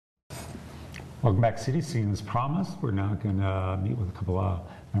Welcome back, City Scene. As promised, we're now going to meet with a couple of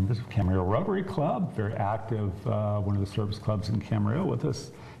members of Camarillo Rotary Club, very active, one of the service clubs in Camarillo. With us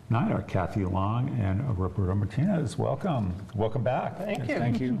tonight are Kathy Long and Roberto Martinez. Welcome. Welcome back. Thank you.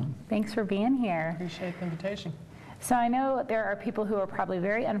 Thank you. Thanks for being here. Appreciate the invitation. So I know there are people who are probably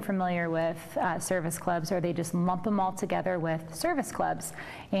very unfamiliar with service clubs, or they just lump them all together with service clubs.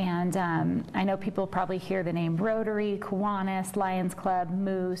 And I know people probably hear the name Rotary, Kiwanis, Lions Club,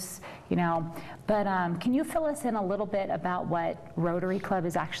 Moose, you know. But can you fill us in a little bit about what Rotary Club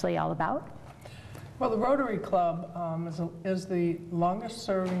is actually all about? Well, the Rotary Club is the longest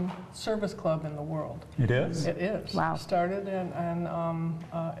serving service club in the world. It is? It is. Wow. It started in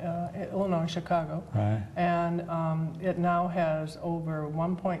Illinois, Chicago. Right. And it now has over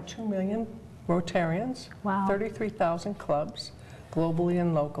 1.2 million Rotarians, Wow. 33,000 clubs, globally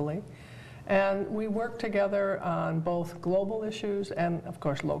and locally. And we work together on both global issues and, of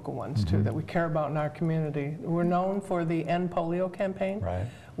course, local ones, too, that we care about in our community. We're known for the End Polio campaign, Right.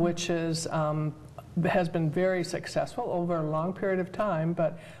 which is has been very successful over a long period of time,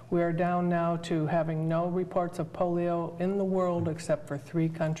 but we are down now to having no reports of polio in the world except for 3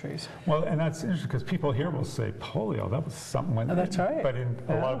 countries. Well, and that's interesting because people here will say polio. That was something when, That's right. But in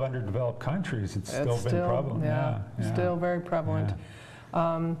a lot of underdeveloped countries, it's still been prevalent. Yeah, still very prevalent.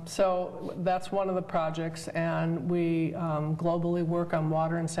 Yeah. So that's one of the projects, and we globally work on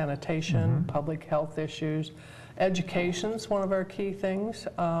water and sanitation, public health issues. Education's one of our key things,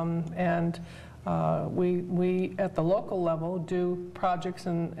 and we at the local level do projects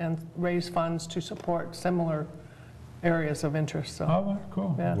and raise funds to support similar areas of interest. So. Oh, well,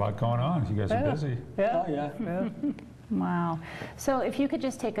 cool. Yeah. A lot going on. You guys are busy. Yeah. Oh, yeah. Yeah. Wow. So if you could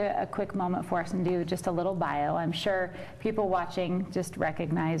just take a quick moment for us and do just a little bio. I'm sure people watching just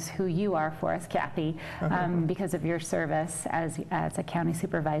recognize who you are for us, Kathy, because of your service as a county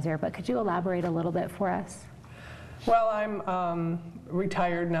supervisor. But could you elaborate a little bit for us? Well, I'm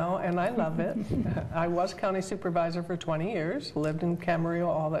retired now, and I love it. I was county supervisor for 20 years, lived in Camarillo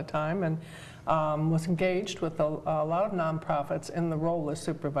all that time, and was engaged with a lot of nonprofits in the role as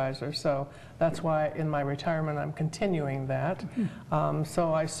supervisor. So that's why in my retirement I'm continuing that.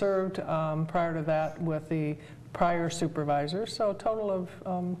 So I served prior to that with the prior supervisor, so a total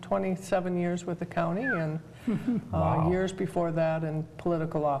of 27 years with the county, and Wow. years before that in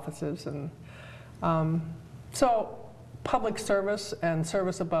political offices. And so public service and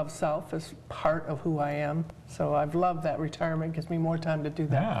service above self is part of who I am. So I've loved that retirement. Gives me more time to do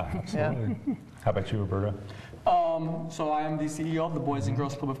that. Yeah, absolutely. How about you, Roberta? So I am the CEO of the Boys and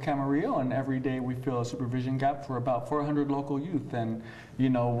Girls Club of Camarillo, and every day we fill a supervision gap for about 400 local youth. And you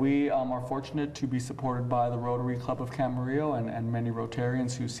know, we are fortunate to be supported by the Rotary Club of Camarillo and many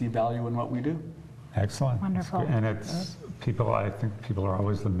Rotarians who see value in what we do. Excellent. Wonderful. And it's people, I think people are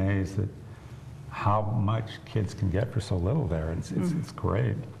always amazed at how much kids can get for so little there. It's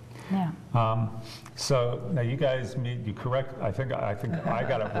great. Yeah. So now you guys meet, you correct, I think I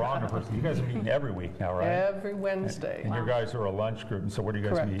got it wrong at first. You guys are meeting every week now, right? Every Wednesday. And your guys are a lunch group, and so where do you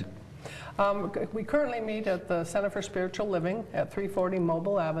guys Correct. meet? We currently meet at the Center for Spiritual Living at 340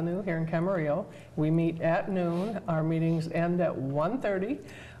 Mobile Avenue here in Camarillo. We meet at noon. Our meetings end at 1:30.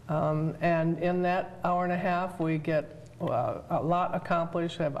 And in that hour and a half, we get a lot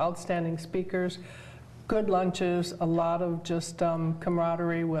accomplished. We have outstanding speakers, good lunches, a lot of just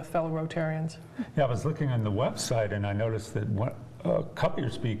camaraderie with fellow Rotarians. Yeah, I was looking on the website, and I noticed that a couple of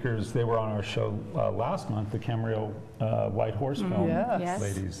your speakers, they were on our show last month, the Camarillo White Horse film Yes.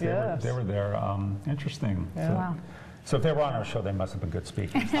 ladies. Yes. They were there. Interesting. Yeah. So, Wow. so if they were on our show, they must have been good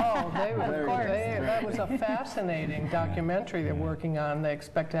speakers. Oh, they were, Of course. that was a fascinating documentary they're working on. They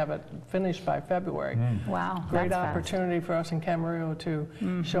expect to have it finished by February. Wow. Great that's fast. opportunity for us in Camarillo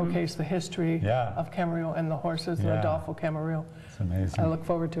to showcase the history Yeah. of Camarillo and the horses, the Yeah. Adolfo Camarillo. It's amazing. I look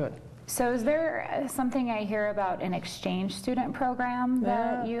forward to it. So is there something I hear about an exchange student program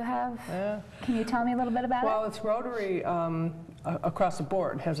that you have? Yeah. Can you tell me a little bit about Well, it? it's Rotary across the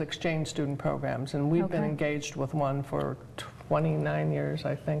board has exchange student programs, and we've been Okay. engaged with one for 29 years,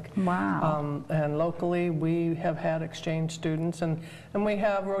 I think. Wow. And locally, we have had exchange students, and we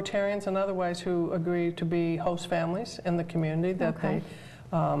have Rotarians and otherwise who agree to be host families in the community that Okay. they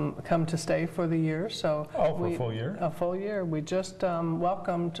come to stay for the year. So For a full year? A full year. We just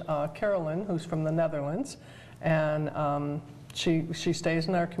welcomed Carolyn, who's from the Netherlands, and she stays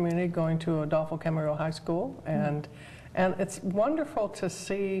in our community, going to Adolfo Camarillo High School, and it's wonderful to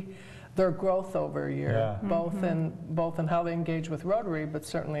see their growth over a year, both in how they engage with Rotary, but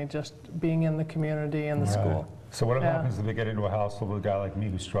certainly just being in the community and the school. So what Yeah. happens if they get into a household with a guy like me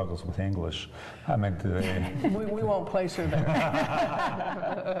who struggles with English? I mean, do they, We won't place her there.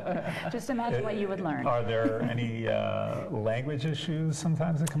 Just imagine what you would learn. are there any language issues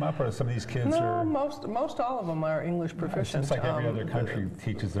sometimes that come up, or some of these kids No, are? most all of them are English It proficient. seems like every other country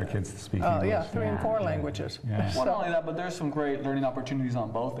teaches their kids to speak English. Yeah, 3 and 4 Yeah. languages. Yeah. Well, not only that, but there's some great learning opportunities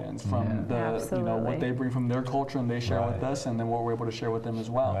on both ends from the, Absolutely. what they bring from their culture and they share with Right. us, and then what we're able to share with them as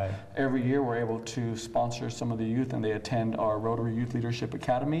well. Right. Every year, we're able to sponsor some of the youth, and they attend our Rotary Youth Leadership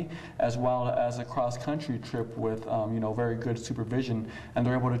Academy, as well as a cross-country trip with, very good supervision, and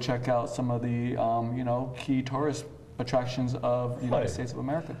they're able to check out some of the, key tourist attractions of the United Right. States of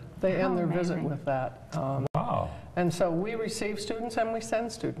America. They end their visit Amazing. with that. Wow. And so we receive students and we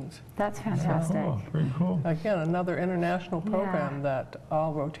send students. That's fantastic. Cool. Very cool. Again, another international program Yeah. that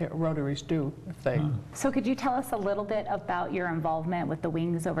all Rotaries do if they. So could you tell us a little bit about your involvement with the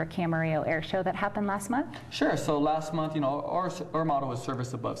Wings Over Camarillo Air Show that happened last month? Sure. So last month, our motto is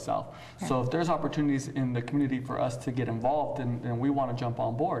service above self. So if there's opportunities in the community for us to get involved, then we want to jump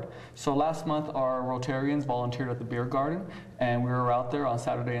on board. So last month, our Rotarians volunteered at the beer garden, and we were out there on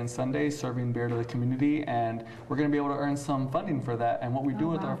Saturday and Sunday serving beer to the community, and we're going to be able to earn some funding for that. And what we do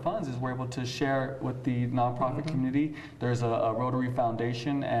with our funds is we're able to share with the nonprofit community. There's a Rotary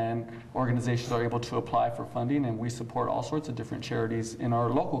Foundation, and organizations are able to apply for funding, and we support all sorts of different charities in our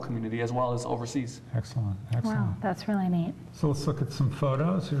local community as well as overseas. Excellent. Excellent. Wow, that's really neat. So let's look at some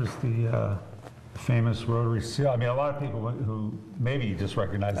photos. Here's the famous Rotary seal. I mean, a lot of people who maybe just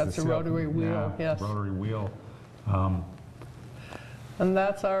recognize That's the a seal. rotary wheel, Yeah, yes. Rotary wheel. And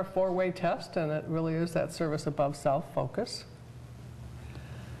that's our 4-way test, and it really is that service above self focus.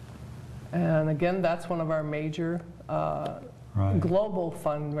 And again, that's one of our major Right. global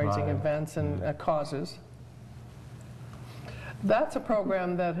fundraising Right. events and causes. That's a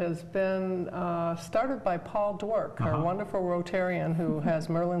program that has been started by Paul Dwork, our wonderful Rotarian who has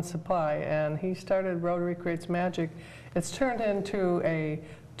Merlin Supply, and he started Rotary Creates Magic. It's turned into a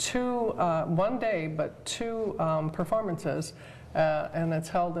one day, but 2 performances, and it's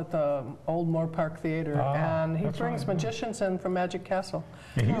held at the Old Moore Park Theater. And he that's brings right, yeah. magicians in from Magic Castle.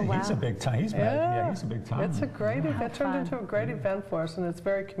 Yeah, Oh, wow. he's a big time. He's he's a big time. It's a great event. It turned fun. into a great event for us, and it's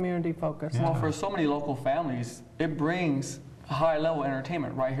very community focused. Yeah. Well, for so many local families, it brings high-level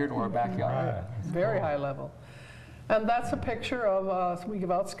entertainment right here to our backyard. Right. Very high level. And that's a picture of, we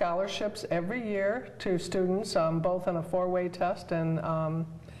give out scholarships every year to students, both in a 4-way test and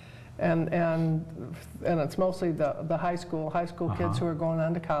it's mostly the high school kids who are going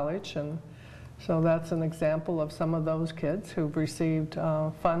on to college. And so that's an example of some of those kids who've received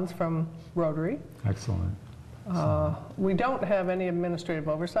funds from Rotary. Excellent. We don't have any administrative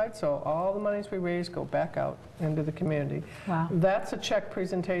oversight, so all the monies we raise go back out into the community. Wow. That's a check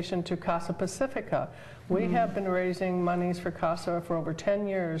presentation to Casa Pacifica. We have been raising monies for Casa for over 10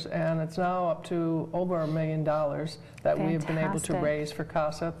 years, and it's now up to over $1 million that we have been able to Fantastic. raise for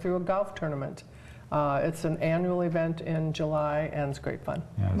Casa through a golf tournament. It's an annual event in July, and it's great fun.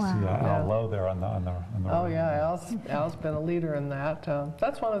 Yeah, I see Yeah. Al Lowe there on the Oh yeah, Al's been a leader in that.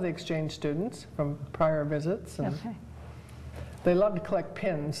 That's one of the exchange students from prior visits, and Okay. they love to collect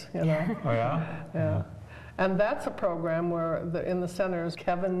pins, Oh yeah? Yeah. And that's a program where in the center is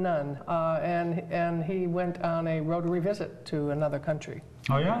Kevin Nunn, and he went on a Rotary visit to another country.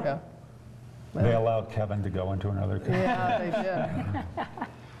 Oh yeah? Yeah. They allowed Kevin to go into another country. Yeah, they did.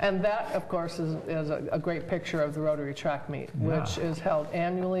 And that, of course, is a great picture of the Rotary track meet, which is held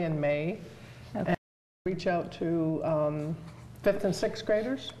annually in May. Okay. And reach out to 5th and 6th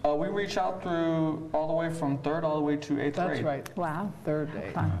graders. We reach out through all the way from 3rd all the way to 8th That's grade. right, Wow. 3rd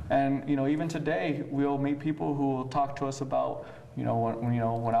day. Fun. And even today, we'll meet people who will talk to us about, when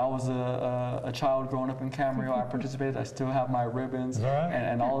I was a child growing up in Camarillo, I participated. I still have my ribbons Is that right?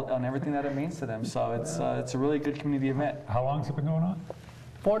 and everything that it means to them. So it's a really good community event. How long has it been going on?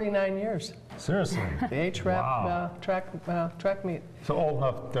 49 years. Seriously? The HRAP Wow. track meet. So old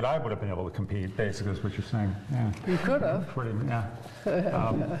enough that I would have been able to compete, basically, is what you're saying. Yeah. You could have. Pretty, yeah.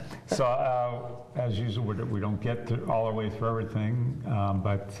 So as usual, we don't get all the way through everything,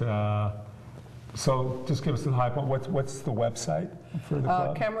 but so just give us the high point. What's the website for the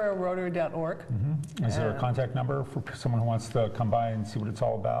club? CamarilloRotary.org. Is there a contact number for someone who wants to come by and see what it's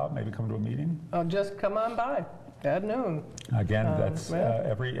all about? Maybe come to a meeting? Just come on by. at noon. Again, that's yeah.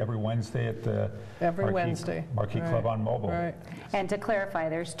 every Wednesday at the Every Wednesday. Marquee Club on Mobile. Right. And to clarify,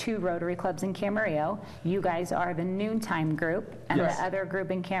 there's 2 Rotary clubs in Camarillo. You guys are the noontime group, and Yes. the other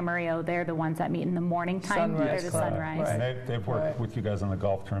group in Camarillo, they're the ones that meet in the morning time. Sunrise They're the Club, sunrise. And they've worked Right. with you guys on the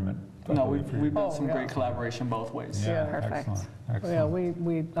golf tournament. I No, believe, we've done Oh, some yeah. great collaboration both ways. Yeah, Perfect. excellent. Yeah,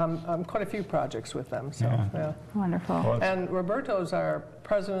 Excellent. quite a few projects with them, so, Yeah. yeah. Wonderful. Well, it's- And Roberto's our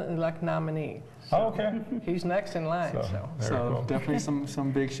president-elect nominee. oh, okay. He's next in line, So, so. very So cool. definitely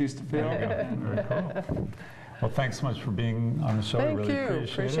some big shoes to fill. There you go. Very cool. Well, thanks so much for being on the show. We Thank really you. appreciate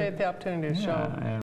it. Appreciate the opportunity to show Yeah, and